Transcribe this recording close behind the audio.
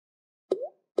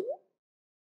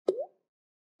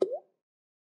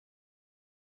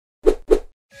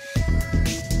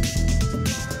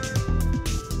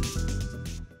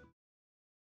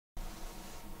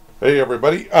Hey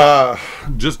everybody,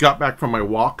 just got back from my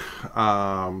walk,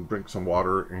 drink some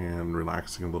water and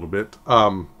relaxing a little bit.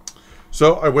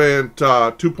 So I went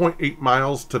 2.8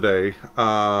 miles today,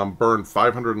 burned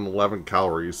 511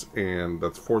 calories, and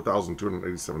that's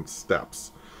 4,287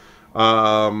 steps.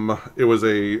 It was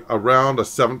around a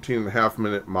 17 and a half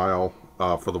minute mile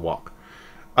for the walk.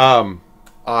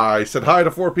 I said hi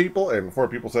to four people, and four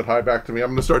people said hi back to me. I'm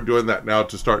going to start doing that now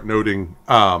to start noting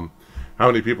how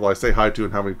many people I say hi to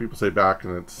and how many people say back,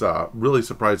 and it's really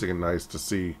surprising and nice to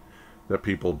see that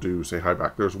people do say hi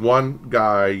back. There's one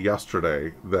guy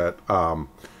yesterday that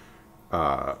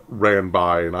ran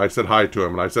by, and I said hi to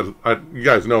him, and I said, you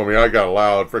guys know me, I got a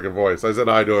loud freaking voice. I said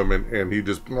hi to him, and he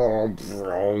just,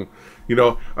 I've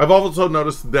also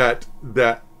noticed that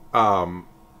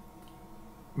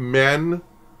men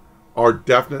are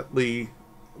definitely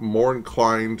more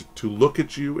inclined to look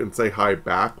at you and say hi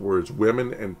back, whereas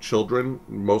women and children,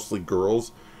 mostly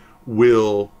girls,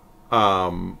 will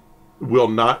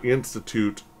not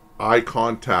institute eye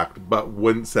contact, but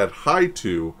when said hi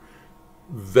to,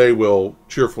 they will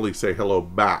cheerfully say hello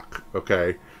back,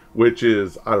 okay? Which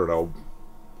is, I don't know,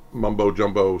 mumbo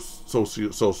jumbo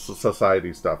social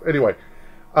society stuff. Anyway,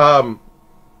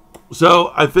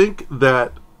 so I think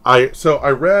that I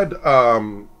read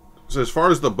so as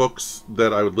far as the books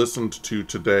that I listened to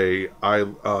today, I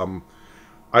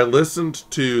listened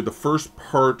to the first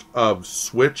part of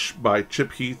Switch by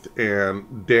Chip Heath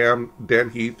and Dan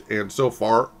Heath, and so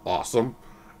far awesome.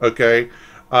 Okay,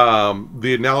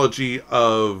 the analogy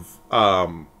of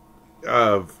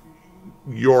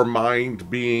your mind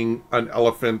being an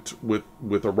elephant with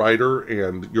a rider,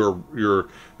 and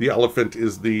the elephant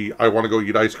is the I want to go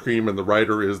eat ice cream, and the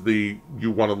rider is the you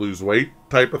want to lose weight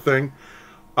type of thing.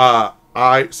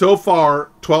 So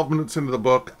far, 12 minutes into the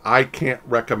book, I can't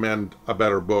recommend a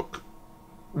better book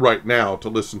right now to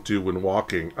listen to when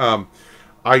walking.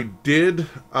 I did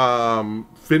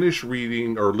finish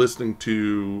reading or listening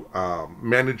to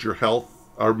Manage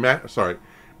Yourself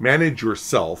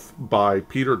by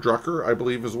Peter Drucker, I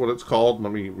believe is what it's called.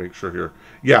 Let me make sure here.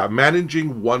 Yeah,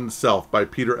 Managing Oneself by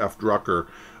Peter F. Drucker.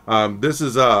 This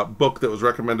is a book that was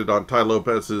recommended on Tai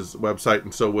Lopez's website,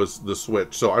 and so was The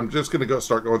Switch. So I'm just going to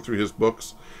start going through his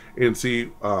books and see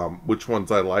which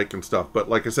ones I like and stuff. But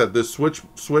like I said, this Switch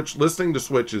listening to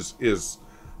Switch is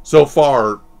so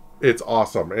far, it's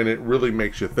awesome, and it really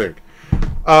makes you think.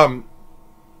 I'm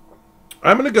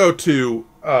going to go to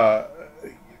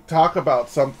talk about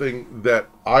something that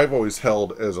I've always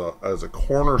held as a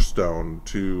cornerstone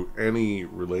to any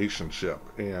relationship,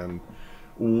 and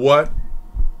what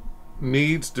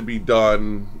needs to be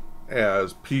done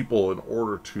as people in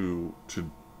order to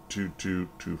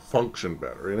function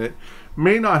better. And it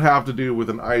may not have to do with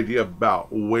an idea about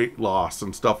weight loss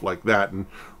and stuff like that. And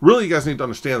really, you guys need to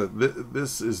understand that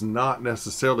this is not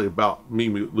necessarily about me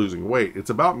losing weight.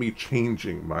 It's about me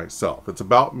changing myself. It's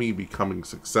about me becoming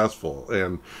successful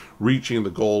and reaching the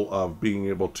goal of being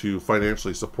able to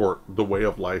financially support the way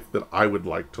of life that I would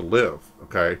like to live.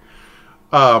 Okay.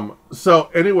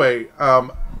 So anyway,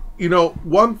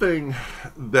 one thing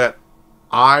that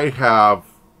I have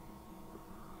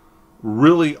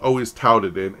really always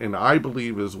touted and I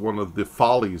believe is one of the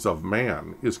follies of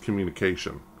man is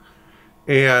communication.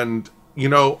 And,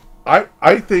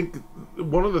 I think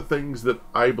one of the things that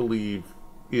I believe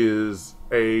is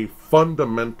a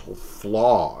fundamental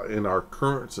flaw in our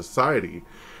current society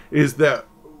is that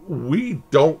we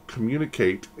don't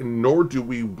communicate, nor do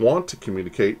we want to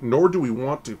communicate,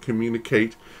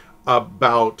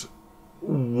 about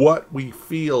what we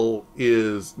feel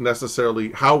is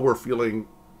necessarily how we're feeling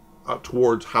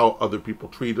towards how other people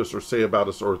treat us or say about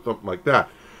us or something like that.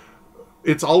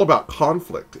 It's all about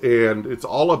conflict, and it's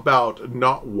all about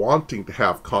not wanting to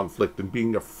have conflict and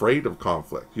being afraid of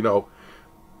conflict. And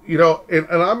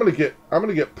I'm gonna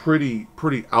get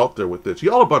pretty out there with this.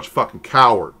 Y'all a bunch of fucking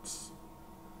cowards.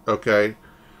 Okay?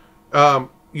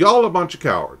 Y'all a bunch of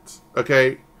cowards.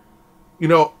 Okay?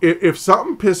 If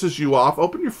something pisses you off,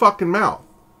 open your fucking mouth.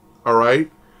 All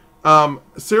right?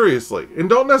 Seriously. And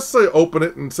don't necessarily open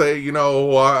it and say,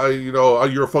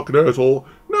 you're a fucking asshole.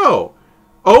 No.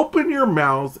 Open your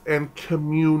mouth and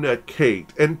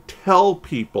communicate and tell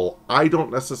people, I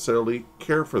don't necessarily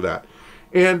care for that.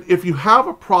 And if you have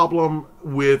a problem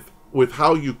with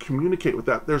how you communicate with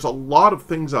that, there's a lot of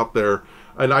things out there,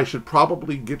 and I should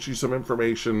probably get you some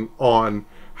information on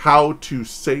how to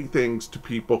say things to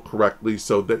people correctly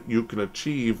so that you can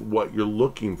achieve what you're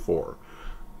looking for.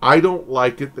 I don't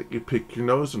like it that you pick your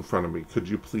nose in front of me. Could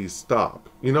you please stop?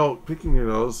 Picking your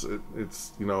nose,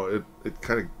 it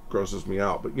kind of grosses me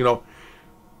out. But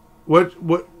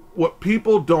what what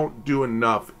people don't do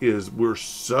enough is we're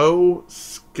so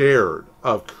scared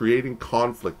of creating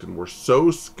conflict, and we're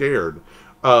so scared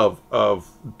of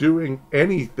doing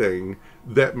anything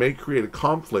that may create a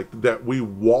conflict that we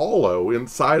wallow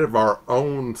inside of our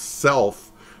own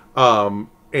self, and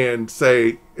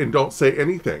don't say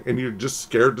anything, and you're just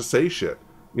scared to say shit.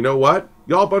 You know what?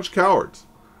 Y'all a bunch of cowards.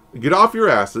 Get off your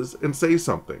asses and say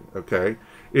something, okay?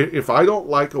 If I don't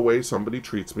like a way somebody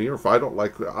treats me, or if I don't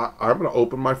like, I'm going to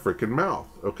open my freaking mouth,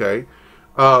 okay?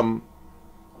 And,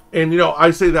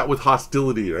 I say that with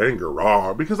hostility and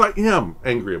anger, because I am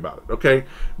angry about it, okay?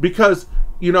 Because,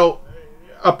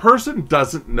 a person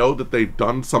doesn't know that they've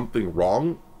done something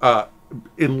wrong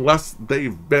unless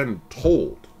they've been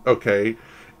told, okay?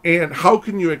 And how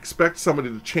can you expect somebody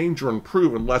to change or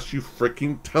improve unless you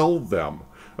freaking tell them?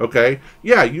 Okay?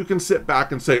 Yeah, you can sit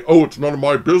back and say, oh, it's none of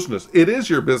my business. It is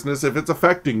your business if it's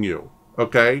affecting you.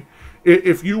 Okay?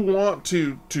 If you want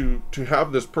to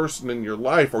have this person in your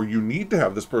life, or you need to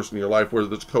have this person in your life,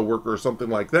 whether it's a coworker or something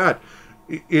like that,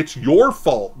 it's your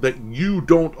fault that you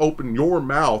don't open your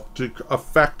mouth to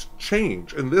affect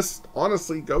change. And this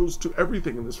honestly goes to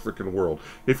everything in this freaking world.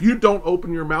 If you don't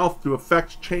open your mouth to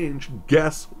affect change,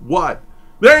 guess what?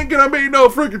 There ain't gonna be no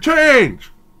freaking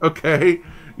change. Okay?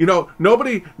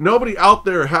 Nobody out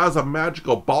there has a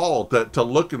magical ball to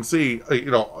look and see,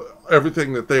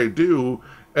 everything that they do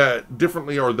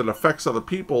differently or that affects other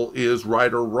people is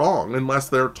right or wrong, unless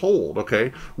they're told,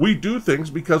 okay? We do things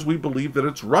because we believe that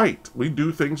it's right. We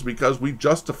do things because we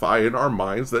justify in our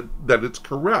minds that it's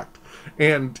correct.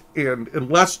 And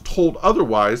unless told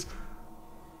otherwise,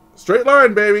 straight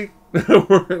line, baby.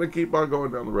 We're going to keep on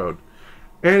going down the road.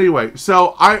 Anyway,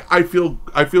 so I feel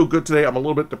good today. I'm a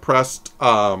little bit depressed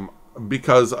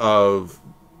because of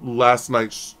last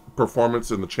night's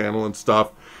performance in the channel and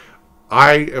stuff.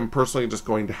 I am personally just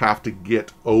going to have to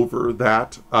get over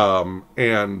that,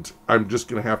 and I'm just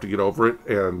going to have to get over it,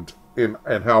 and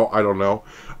how, I don't know.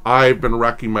 I've been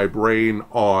racking my brain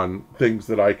on things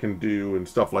that I can do and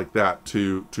stuff like that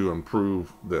to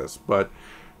improve this, but,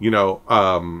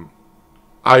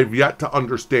 I've yet to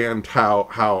understand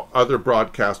how other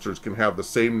broadcasters can have the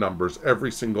same numbers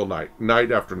every single night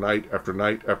after night after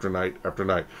night after night after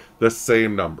night, the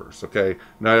same numbers, okay,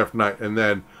 night after night, and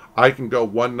then I can go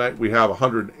one night we have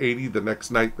 180, the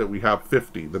next night that we have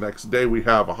 50, the next day we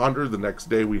have 100, the next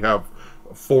day we have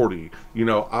 40.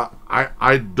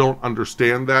 I don't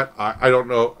understand that. I don't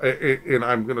know, and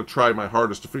I'm going to try my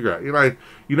hardest to figure out.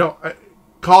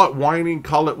 Call it whining,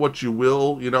 call it what you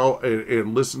will,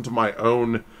 and listen to my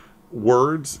own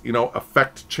words,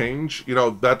 affect change.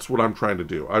 That's what I'm trying to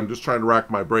do. I'm just trying to rack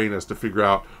my brain as to figure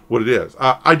out what it is.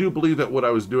 I do believe that what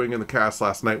I was doing in the cast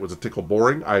last night was a tickle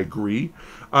boring. I agree.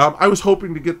 I was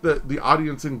hoping to get the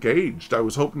audience engaged. I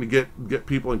was hoping to get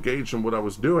people engaged in what I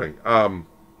was doing.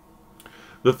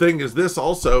 The thing is, this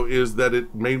also is that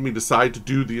it made me decide to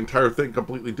do the entire thing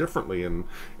completely differently. And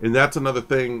that's another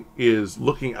thing, is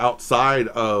looking outside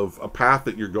of a path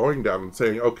that you're going down and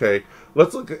saying, okay,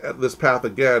 let's look at this path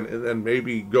again, and then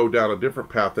maybe go down a different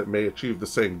path that may achieve the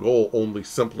same goal, only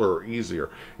simpler or easier.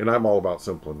 And I'm all about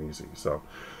simple and easy. So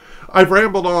I've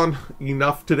rambled on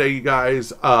enough today, you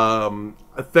guys.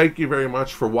 Thank you very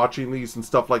much for watching these and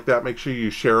stuff like that. Make sure you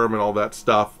share them and all that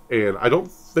stuff. And I don't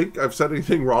think I've said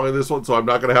anything wrong in this one, so I'm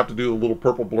not going to have to do a little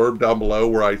purple blurb down below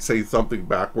where I say something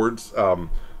backwards,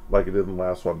 like I did in the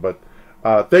last one. But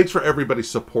thanks for everybody's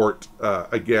support.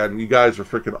 Again, you guys are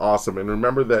freaking awesome. And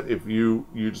remember that if you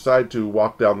decide to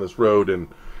walk down this road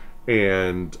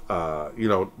and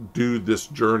do this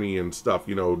journey and stuff,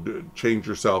 change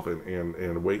yourself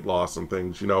and weight loss and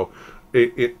things,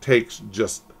 it takes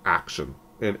just action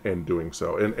and doing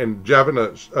so. And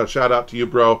Javin, a shout out to you,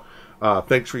 bro.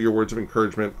 Thanks for your words of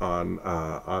encouragement on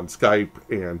Skype,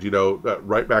 and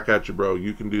right back at you, bro.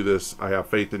 You can do this. I have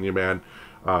faith in you, man.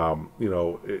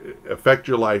 Affect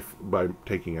your life by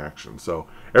taking action. So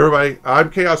everybody,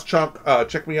 I'm Chaoschunk.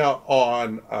 Check me out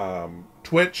on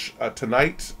Twitch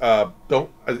tonight.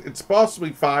 It's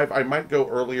possibly 5. I might go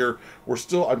earlier.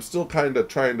 I'm still kind of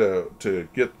trying to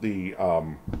get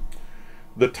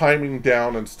the timing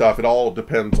down and stuff. It all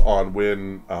depends on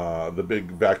when the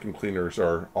big vacuum cleaners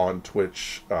are on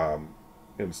Twitch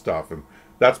and stuff. And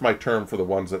that's my term for the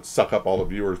ones that suck up all the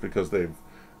viewers because they've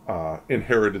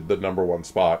inherited the #1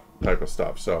 spot type of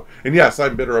stuff. So, and yes,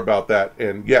 I'm bitter about that.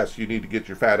 And yes, you need to get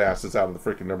your fat asses out of the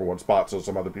freaking #1 spot so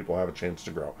some other people have a chance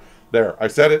to grow. There, I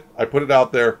said it. I put it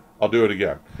out there. I'll do it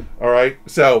again. All right.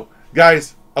 So,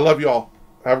 guys, I love you all.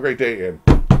 Have a great day, and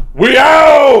we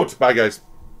out. Bye, guys.